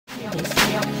What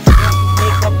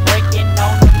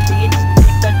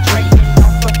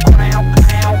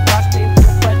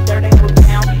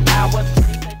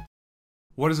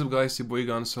is up guys, it's your boy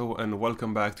Gunsoww and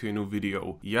welcome back to a new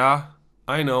video. Yeah,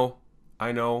 I know.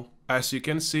 As you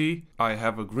can see, I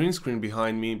have a green screen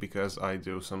behind me because I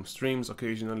do some streams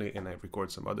occasionally and I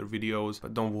record some other videos,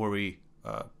 but don't worry,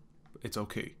 it's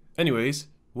okay. Anyways,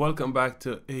 welcome back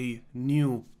to a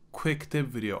new quick tip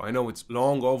video. I know it's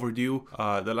long overdue.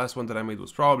 The last one that I made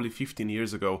was probably 15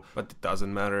 years ago, but it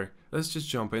doesn't matter. Let's just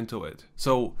jump into it.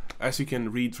 So, as you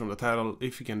can read from the title,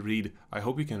 if you can read, I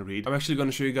hope you can read, I'm actually going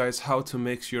to show you guys how to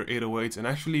mix your 808s, and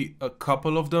actually a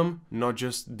couple of them, not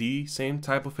just the same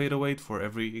type of 808 for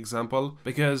every example,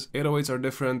 because 808s are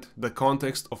different, the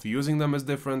context of using them is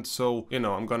different, so, you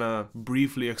know, I'm gonna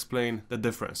briefly explain the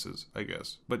differences, I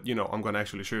guess. But, you know, I'm gonna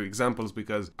actually show you examples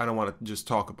because I don't want to just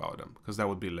talk about them, because that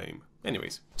would be lame.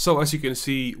 Anyways, so as you can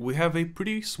see, we have a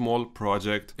pretty small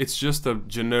project. It's just a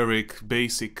generic,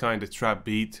 basic kind of trap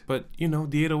beat, but you know,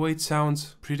 the 808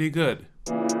 sounds pretty good.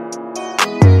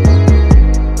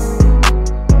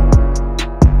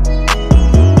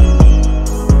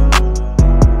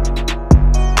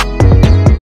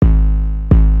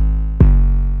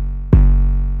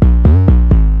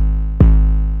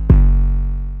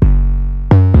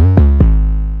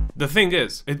 The thing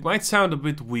is, it might sound a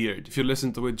bit weird if you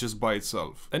listen to it just by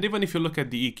itself. And even if you look at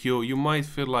the EQ, you might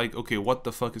feel like, okay, what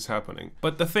the fuck is happening?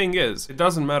 But the thing is, it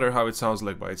doesn't matter how it sounds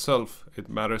like by itself, it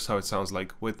matters how it sounds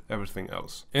like with everything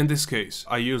else. In this case,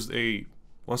 I used a,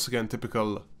 once again,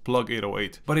 typical plug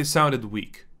 808, but it sounded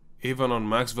weak. Even on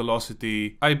max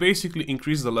velocity, I basically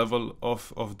increased the level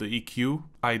of the EQ.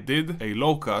 I did a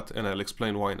low cut, and I'll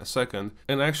explain why in a second,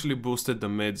 and actually boosted the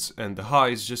mids and the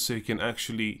highs just so you can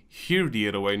actually hear the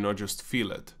 808, not just feel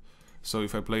it. So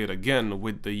if I play it again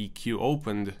with the EQ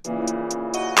opened,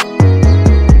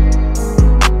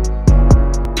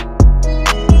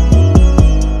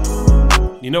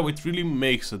 you know, it really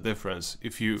makes a difference.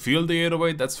 If you feel the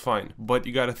 808, that's fine. But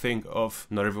you gotta think of,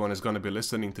 not everyone is gonna be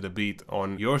listening to the beat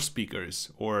on your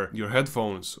speakers or your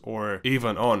headphones or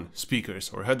even on speakers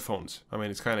or headphones. I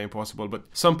mean, it's kind of impossible, but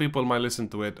some people might listen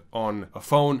to it on a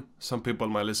phone. Some people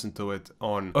might listen to it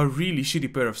on a really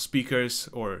shitty pair of speakers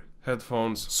or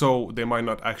headphones, so they might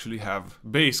not actually have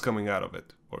bass coming out of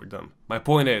it or them. My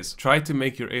point is, try to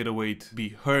make your 808 be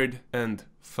heard and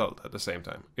felt at the same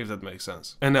time, if that makes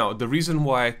sense. And now, the reason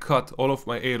why I cut all of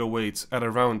my 808s at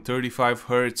around 35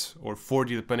 hertz or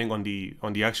 40 depending on the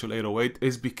actual 808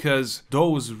 is because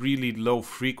those really low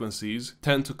frequencies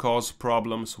tend to cause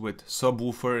problems with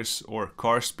subwoofers or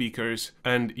car speakers,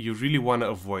 and you really want to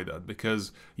avoid that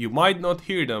because you might not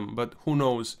hear them, but who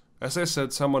knows. As I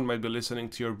said, someone might be listening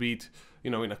to your beat,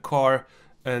 you know, in a car,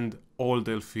 and all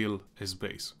they'll feel is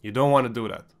bass. You don't want to do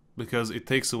that because it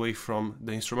takes away from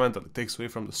the instrumental, it takes away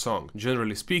from the song.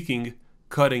 Generally speaking,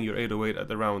 cutting your 808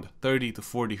 at around 30 to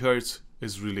 40 hertz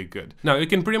is really good. Now, you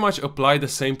can pretty much apply the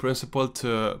same principle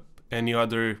to any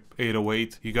other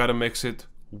 808. You gotta mix it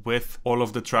with all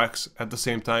of the tracks at the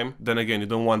same time. Then again, you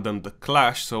don't want them to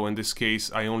clash, so in this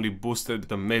case, I only boosted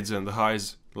the mids and the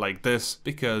highs like this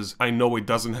because I know it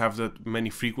doesn't have that many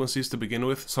frequencies to begin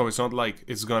with, so it's not like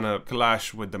it's gonna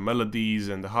clash with the melodies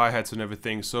and the hi-hats and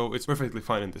everything, so it's perfectly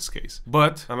fine in this case.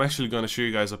 But I'm actually gonna show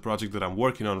you guys a project that I'm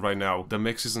working on right now. The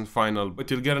mix isn't final, but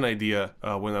you'll get an idea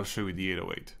when I'll show you the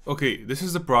 808. Okay, this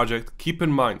is the project. Keep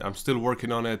in mind, I'm still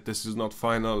working on it. This is not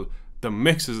final. The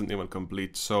mix isn't even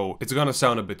complete, so it's gonna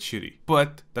sound a bit shitty.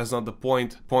 But that's not the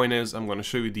point. Point is, I'm gonna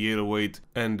show you the 808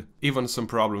 and even some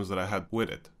problems that I had with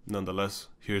it. Nonetheless,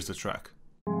 here's the track.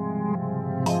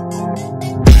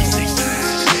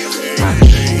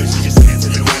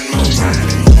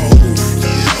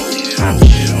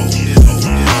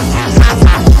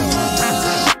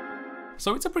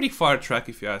 So it's a pretty fire track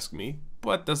if you ask me,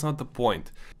 but that's not the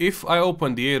point. If I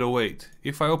open the 808,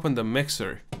 if I open the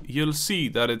mixer, you'll see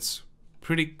that it's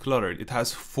pretty cluttered. It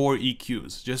has 4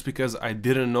 EQs just because I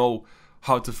didn't know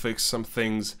how to fix some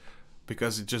things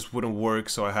because it just wouldn't work,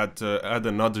 so I had to add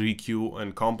another EQ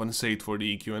and compensate for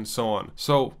the EQ and so on.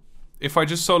 So if I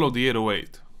just solo the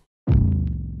 808,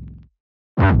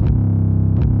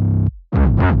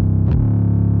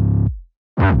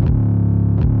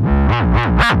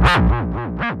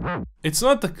 it's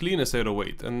not the cleanest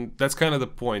 808, and that's kind of the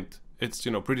point. It's,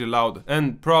 you know, pretty loud,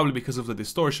 and probably because of the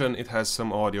distortion, it has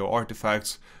some audio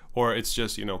artifacts, or it's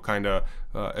just, you know, kind of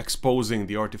exposing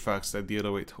the artifacts that the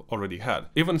 808 already had.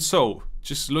 Even so,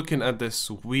 just looking at this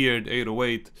weird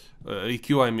 808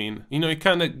 EQ, I mean, you know, you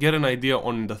kind of get an idea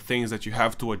on the things that you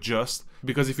have to adjust,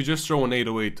 because if you just throw an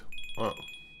 808,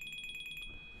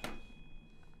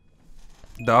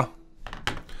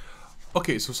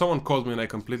 Okay, so someone called me and I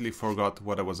completely forgot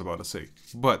what I was about to say.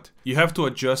 But you have to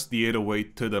adjust the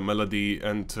 808 to the melody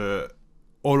and to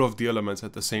all of the elements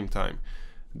at the same time.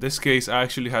 In this case, I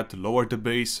actually had to lower the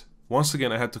bass. Once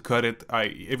again, I had to cut it.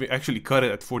 I actually cut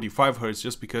it at 45 Hz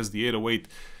just because the 808,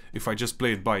 if I just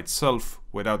play it by itself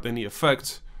without any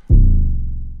effects,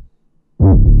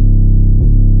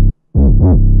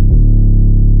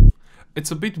 it's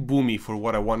a bit boomy for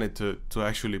what I wanted to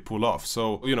actually pull off.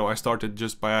 So, you know, I started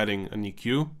just by adding an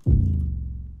EQ.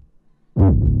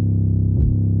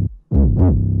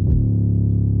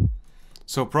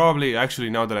 So probably, actually,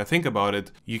 now that I think about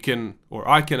it, you can, or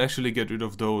I can actually get rid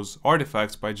of those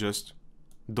artifacts by just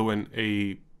doing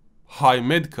a high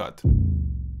mid cut.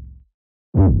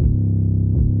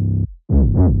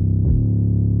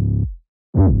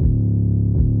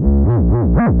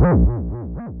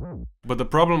 But the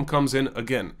problem comes in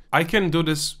again. I can do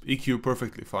this EQ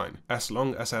perfectly fine, as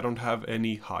long as I don't have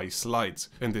any high slides.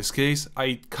 In this case,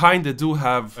 I kinda do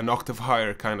have an octave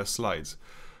higher kind of slides.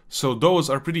 So those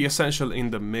are pretty essential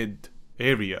in the mid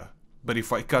area. But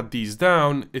if I cut these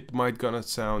down, it might gonna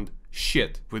sound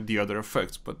shit with the other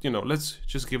effects. But you know, let's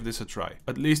just give this a try.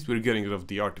 At least we're getting rid of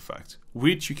the artifacts,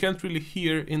 which you can't really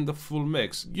hear in the full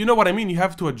mix. You know what I mean? You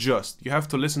have to adjust. You have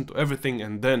to listen to everything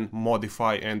and then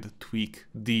modify and tweak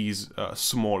these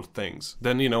small things.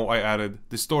 Then, you know, I added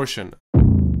distortion.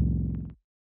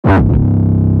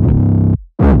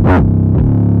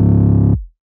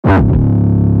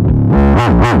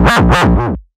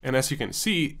 And as you can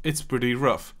see, it's pretty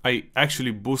rough. I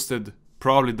actually boosted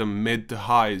probably the mid to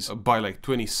highs by like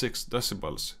 26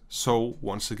 decibels. So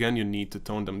once again, you need to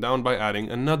tone them down by adding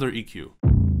another EQ.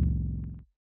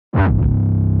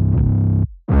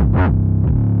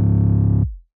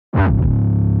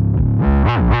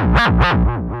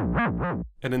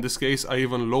 And in this case, I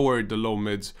even lowered the low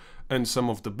mids and some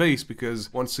of the bass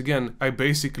because, once again, I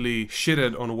basically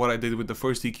shitted on what I did with the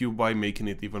first EQ by making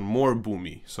it even more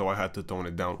boomy. So I had to tone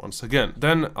it down once again.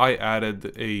 Then I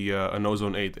added an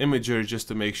Ozone 8 imager just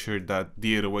to make sure that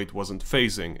the 808 wasn't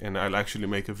phasing. And I'll actually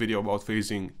make a video about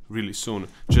phasing really soon,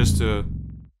 just to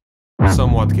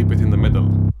somewhat keep it in the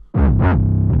middle.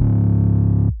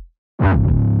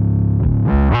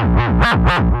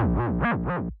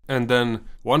 And then,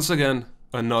 once again,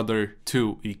 another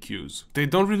 2 EQs. They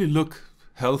don't really look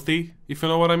healthy, if you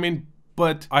know what I mean,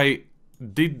 but I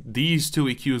did these 2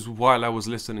 EQs while I was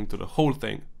listening to the whole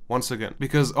thing, once again,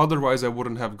 because otherwise I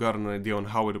wouldn't have gotten an idea on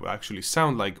how it would actually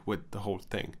sound like with the whole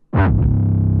thing.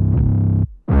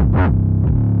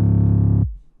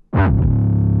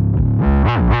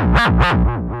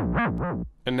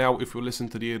 And now if we listen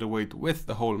to the 808 with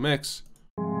the whole mix,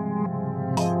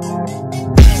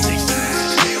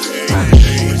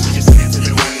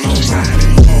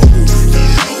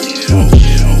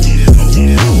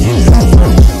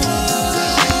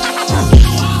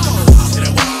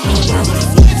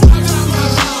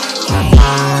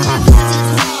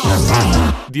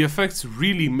 the effects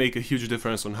really make a huge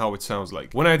difference on how it sounds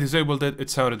like. When I disabled it, it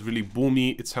sounded really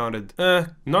boomy, it sounded,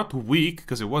 not weak,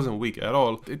 because it wasn't weak at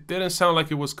all. It didn't sound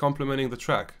like it was complementing the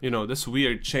track. You know, this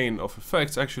weird chain of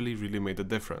effects actually really made a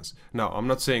difference. Now, I'm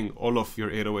not saying all of your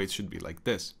 808s should be like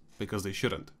this, because they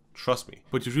shouldn't. Trust me.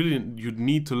 But you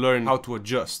need to learn how to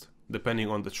adjust depending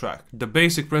on the track. The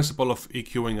basic principle of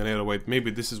EQing an 808, maybe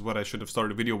this is what I should have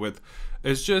started a video with,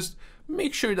 is just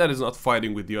make sure that it's not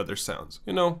fighting with the other sounds.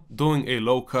 You know, doing a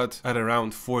low cut at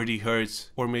around 40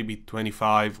 Hz or maybe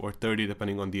 25 or 30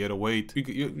 depending on the 808,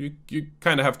 you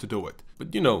kind of have to do it.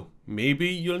 But you know, maybe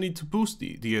you'll need to boost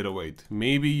the 808.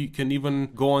 Maybe you can even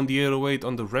go on the 808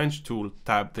 on the wrench tool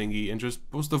tab thingy and just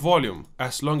boost the volume.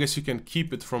 As long as you can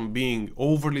keep it from being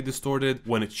overly distorted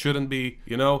when it shouldn't be,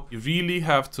 you know, you really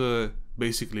have to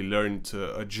basically learn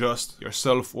to adjust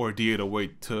yourself or the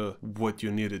 808 to what you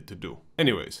needed to do.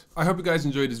 Anyways, I hope you guys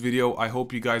enjoyed this video. I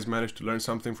hope you guys managed to learn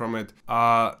something from it.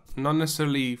 Not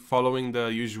necessarily following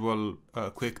the usual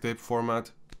quick tip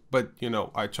format, but you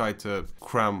know, I tried to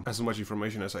cram as much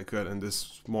information as I could in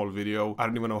this small video. I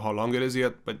don't even know how long it is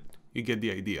yet, but you get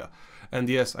the idea. And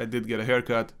yes, I did get a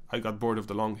haircut. I got bored of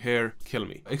the long hair. Kill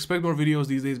me. Expect more videos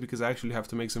these days because I actually have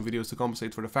to make some videos to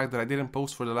compensate for the fact that I didn't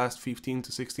post for the last 15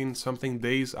 to 16 something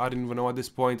days. I didn't even know at this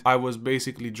point. I was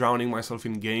basically drowning myself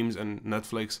in games and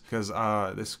Netflix because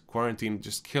this quarantine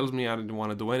just kills me. I didn't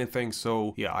want to do anything.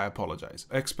 So yeah, I apologize.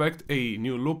 Expect a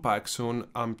new loop pack soon.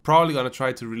 I'm probably gonna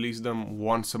try to release them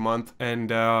once a month.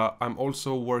 And I'm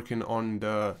also working on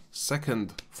the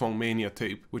second Funkmania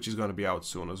tape, which is gonna be out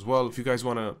soon as well. If you guys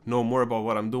want to know more about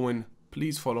what I'm doing,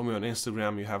 please follow me on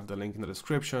Instagram. You have the link in the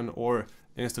description, or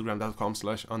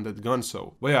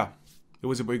instagram.com/undeadgunsoww. But yeah, It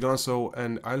was your boy Gunsoww,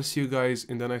 and I'll see you guys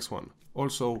in the next one.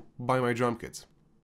 Also, buy my drum kits.